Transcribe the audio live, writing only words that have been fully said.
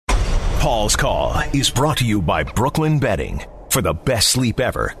Paul's Call is brought to you by Brooklyn Bedding. For the best sleep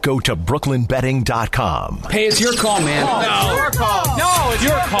ever, go to brooklynbedding.com. Hey, it's your call, man. No, it's your call. No, it's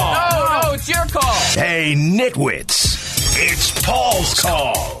your call. No, it's your call. Hey, nitwits, it's Paul's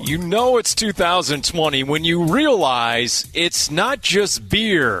Call. You know it's 2020 when you realize it's not just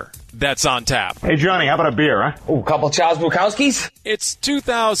beer that's on tap. Hey, Johnny, how about a beer, huh? Oh, a couple Charles Bukowskis? It's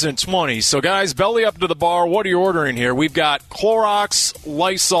 2020, so guys, belly up to the bar. What are you ordering here? We've got Clorox,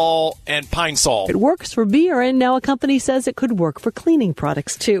 Lysol, and Pine Sol. It works for beer, and now a company says it could work for cleaning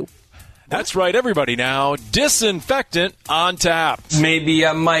products, too. That's right, everybody now. Disinfectant on tap. Maybe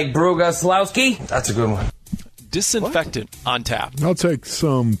Mike Brugaslowski? That's a good one. Disinfectant on tap. I'll take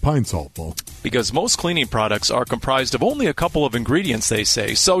some Pine Sol, Paul. Because most cleaning products are comprised of only a couple of ingredients, they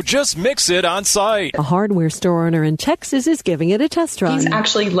say. So just mix it on site. A hardware store owner in Texas is giving it a test run. He's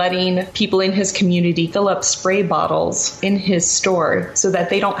actually letting people in his community fill up spray bottles in his store so that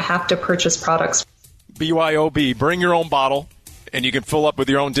they don't have to purchase products. BYOB, bring your own bottle, and you can fill up with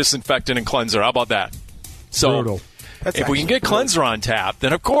your own disinfectant and cleanser. How about that? So Brutal. If we can get cleanser on tap,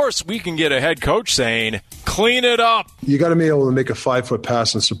 then of course we can get a head coach saying, clean it up. You got to be able to make a 5-foot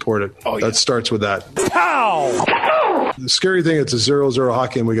pass and support it. Oh, yeah. That starts with that. Pow! The scary thing, it's a 0-0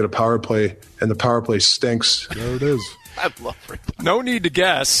 hockey and we get a power play, and the power play stinks. There it is. I love Rick. No need to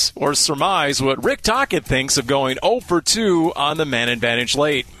guess or surmise what Rick Tocchet thinks of going 0 for 2 on the man advantage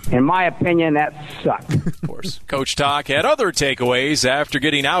late. In my opinion, that sucked. Of course, Coach Tock had other takeaways after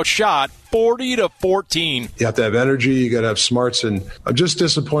getting outshot 40-14. You have to have energy. You got to have smarts. And I'm just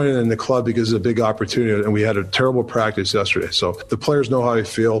disappointed in the club because it's a big opportunity. And we had a terrible practice yesterday. So the players know how I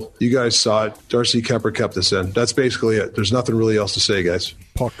feel. You guys saw it. Darcy Kemper kept us in. That's basically it. There's nothing really else to say, guys.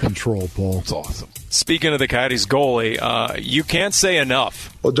 Puck control, Paul. That's awesome. Speaking of the Coyotes goalie, you can't say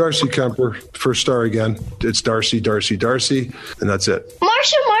enough. Well, Darcy Kemper, first star again. It's Darcy, and that's it.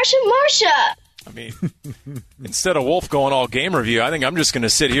 Marsha. I mean, instead of Wolf going all game review, I think I'm just going to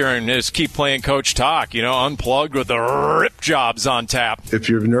sit here and just keep playing Coach Talk, unplugged with the rip jobs on tap. If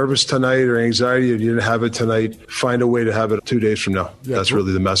you're nervous tonight or anxiety and you didn't have it tonight, find a way to have it 2 days from now. Yeah, that's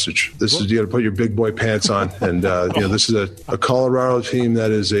really the message. This is, you got to put your big boy pants on. And, this is a Colorado team that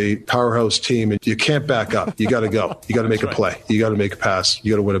is a powerhouse team. And you can't back up. You got to go. You got to make a play. You got to make a pass.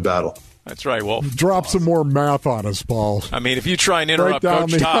 You got to win a battle. That's right, Wolf. Drop some more math on us, Paul. I mean, if you try and interrupt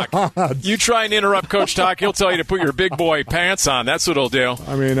Coach Talk, he'll tell you to put your big boy pants on. That's what he'll do.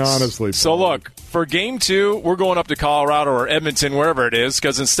 I mean, honestly. Paul. So, look, for Game 2, we're going up to Colorado or Edmonton, wherever it is,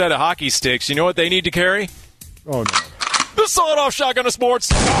 because instead of hockey sticks, you know what they need to carry? Oh, no. The sawed-off shotgun of sports.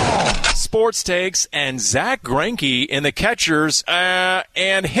 Sports takes, and Zach Greinke in the catchers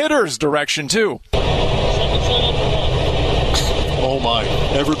and hitters direction, too. Oh, my.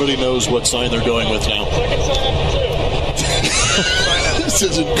 Everybody knows what sign they're going with now. This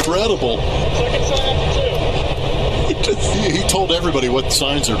is incredible. He told everybody what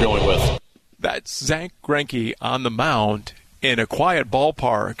signs they're going with. That's Zach Greinke on the mound in a quiet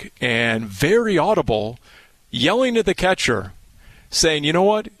ballpark and very audible, yelling at the catcher, saying, you know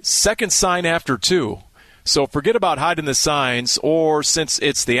what, second sign after 2. So forget about hiding the signs, or since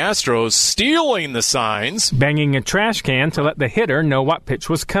it's the Astros, stealing the signs. Banging a trash can to let the hitter know what pitch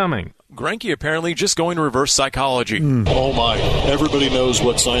was coming. Greinke apparently just going reverse psychology. Oh, my. Everybody knows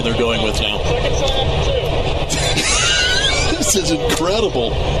what sign they're going with now. This is incredible.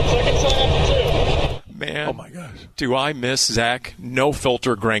 Man, oh my gosh. Do I miss Zach? No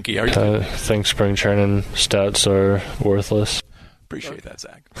filter Greinke. I think spring training stats are worthless. Appreciate that,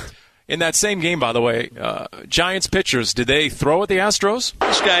 Zach. In that same game, by the way, Giants pitchers, did they throw at the Astros?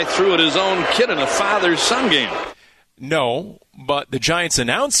 This guy threw at his own kid in a father-son game. No, but the Giants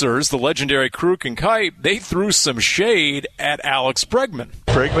announcers, the legendary Kruk and Kite, they threw some shade at Alex Bregman.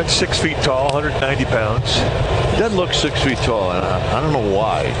 Bregman's 6 feet tall, 190 pounds. He doesn't look 6 feet tall, and I don't know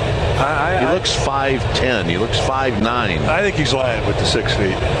why. He looks 5'10". He looks 5'9". I think he's lying with the 6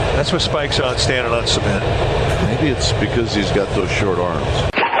 feet. That's what Spike's on, standing on cement. Maybe it's because he's got those short arms.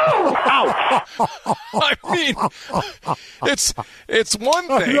 I mean, it's one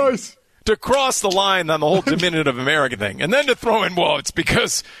thing to cross the line on the whole diminutive American thing, and then to throw in, well, it's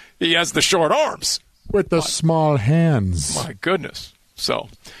because he has the short arms. With the small hands. My goodness. So,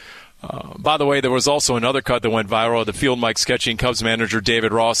 by the way, there was also another cut that went viral. The field mic sketching Cubs manager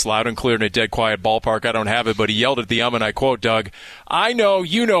David Ross loud and clear in a dead quiet ballpark. I don't have it, but he yelled at the and I quote, Doug, I know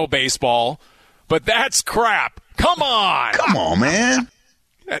you know baseball, but that's crap. Come on. Come on, man.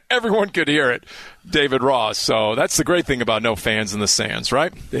 And everyone could hear it, David Ross. So that's the great thing about no fans in the stands,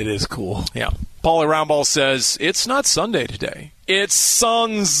 right? It is cool. Yeah. Paulie Roundball says, it's not Sunday today. It's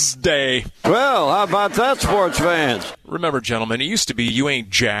Suns Day. Well, how about that, sports fans? Remember, gentlemen, it used to be you ain't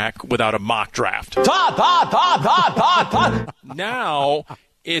Jack without a mock draft. Todd. Now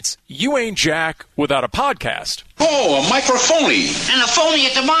it's you ain't Jack without a podcast. Oh, a microphony. And a phony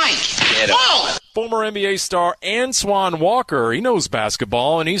at the mic. Oh! Former NBA star Antoine Walker, he knows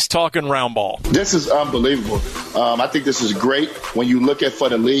basketball, and he's talking Roundball. This is unbelievable. I think this is great when you look at for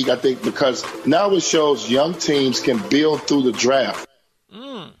the league, I think, because now it shows young teams can build through the draft.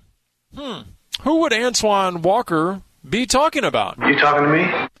 Who would Antoine Walker be talking about? You talking to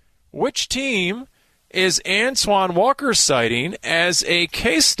me? Which team is Antoine Walker citing as a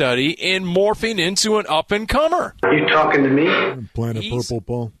case study in morphing into an up-and-comer? You talking to me? Planet Purple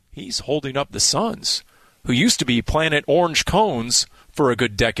Ball. He's holding up the Suns, who used to be Planet Orange Cones for a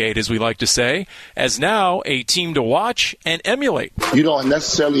good decade, as we like to say, as now a team to watch and emulate. You don't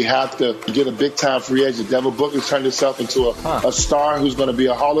necessarily have to get a big-time free agent. Devin Booker turned himself into a star who's going to be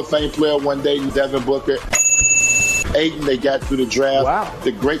a Hall of Fame player one day. Devin Booker. Aiden, they got through the draft. Wow.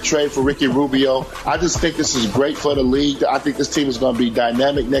 The great trade for Ricky Rubio. I just think this is great for the league. I think this team is going to be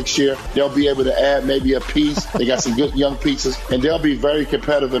dynamic next year. They'll be able to add maybe a piece. They got some good young pieces, and they'll be very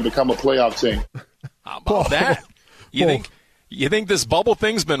competitive and become a playoff team. How about that? You think this bubble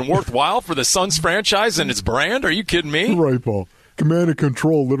thing's been worthwhile for the Suns franchise and its brand? Are you kidding me? Right, Paul. Command and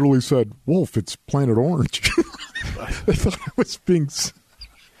Control literally said, Wolf, it's Planet Orange. They thought I was being...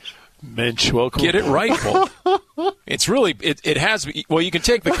 Mensch, welcome. Get it right, Wolf. It's really, it has, well, you can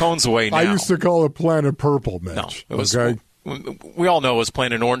take the cones away now. I used to call it Planet Purple, Mitch. No, it was, okay? We all know it was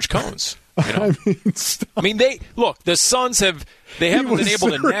Planet Orange Cones. You know? I mean, the Suns haven't been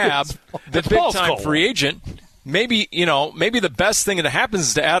able to nab the big-time free agent. Maybe the best thing that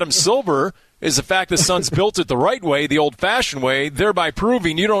happens to Adam Silver is the fact the Suns built it the right way, the old-fashioned way, thereby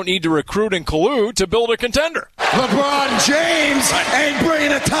proving you don't need to recruit and collude to build a contender. LeBron James ain't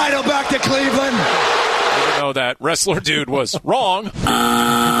bringing a title back to Cleveland. Even though that wrestler dude was wrong.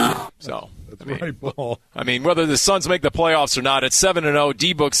 So, I mean, whether the Suns make the playoffs or not, at 7-0,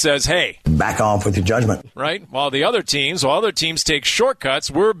 D-Book says, hey. Back off with your judgment. Right? While other teams take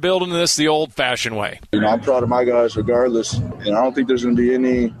shortcuts, we're building this the old-fashioned way. I'm proud of my guys regardless. And I don't think there's going to be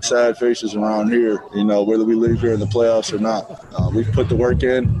any sad faces around here, whether we leave here in the playoffs or not. We've put the work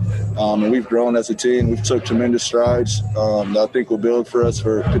in, and we've grown as a team. We've took tremendous strides that I think will build for us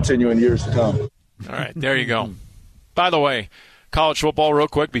for continuing years to come. All right, there you go. By the way, college football real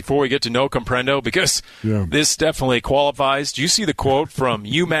quick before we get to No Comprendo, because this definitely qualifies. Do you see the quote from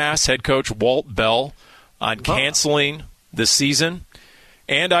UMass head coach Walt Bell on canceling the season?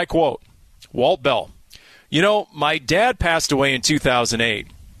 And I quote, Walt Bell, my dad passed away in 2008.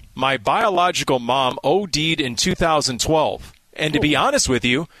 My biological mom OD'd in 2012. And to be honest with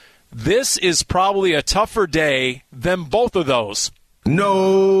you, this is probably a tougher day than both of those.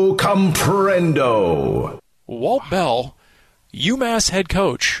 No Comprendo. Walt Bell, UMass head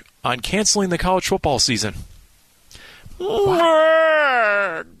coach, on canceling the college football season. Big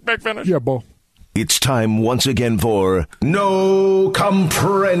finish. Yeah, Bo. It's time once again for No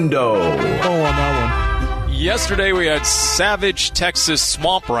Comprendo. Oh, on that one. Yesterday we had savage Texas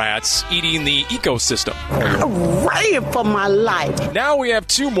swamp rats eating the ecosystem. I'm ready for my life. Now we have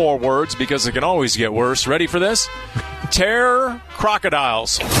two more words because it can always get worse. Ready for this? Terror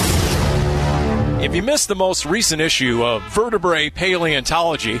crocodiles. If you missed the most recent issue of Vertebrate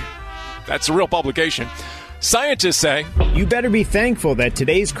Paleontology, that's a real publication, scientists say, you better be thankful that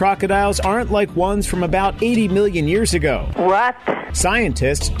today's crocodiles aren't like ones from about 80 million years ago. What?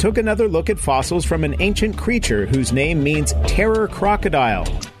 Scientists took another look at fossils from an ancient creature whose name means terror crocodile.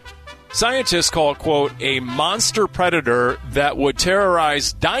 Scientists call it, quote, a monster predator that would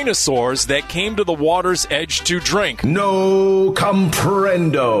terrorize dinosaurs that came to the water's edge to drink. No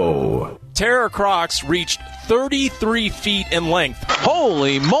Comprendo. Terror crocs reached 33 feet in length.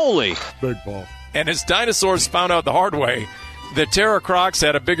 Holy moly. Big ball. And as dinosaurs found out the hard way, the Terror Crocs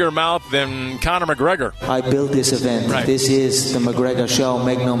had a bigger mouth than Conor McGregor. I built this event. Right. This is the McGregor show.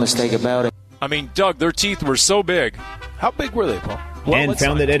 Make no mistake about it. I mean, Doug, their teeth were so big. How big were they, Paul? And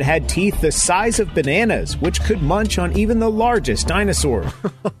found that it had teeth the size of bananas, which could munch on even the largest dinosaur.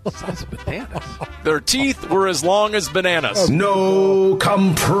 Size of bananas? Their teeth were as long as bananas. No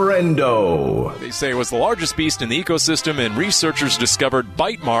Comprendo. They say it was the largest beast in the ecosystem, and researchers discovered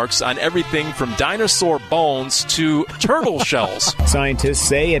bite marks on everything from dinosaur bones to turtle shells. Scientists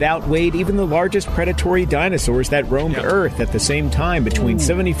say it outweighed even the largest predatory dinosaurs that roamed Earth at the same time between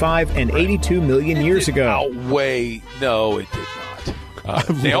 75 and 82 million years ago. Outweigh? No, it did not.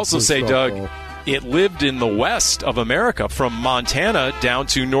 They also this say, stuff, Doug, Paul. it lived in the west of America from Montana down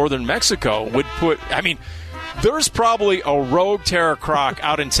to northern Mexico. There's probably a rogue terror croc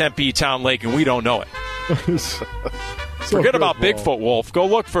out in Tempe Town Lake, and we don't know it. Forget about Paul. Bigfoot Wolf. Go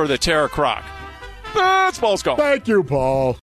look for the terror croc. That's Paul's call. Thank you, Paul.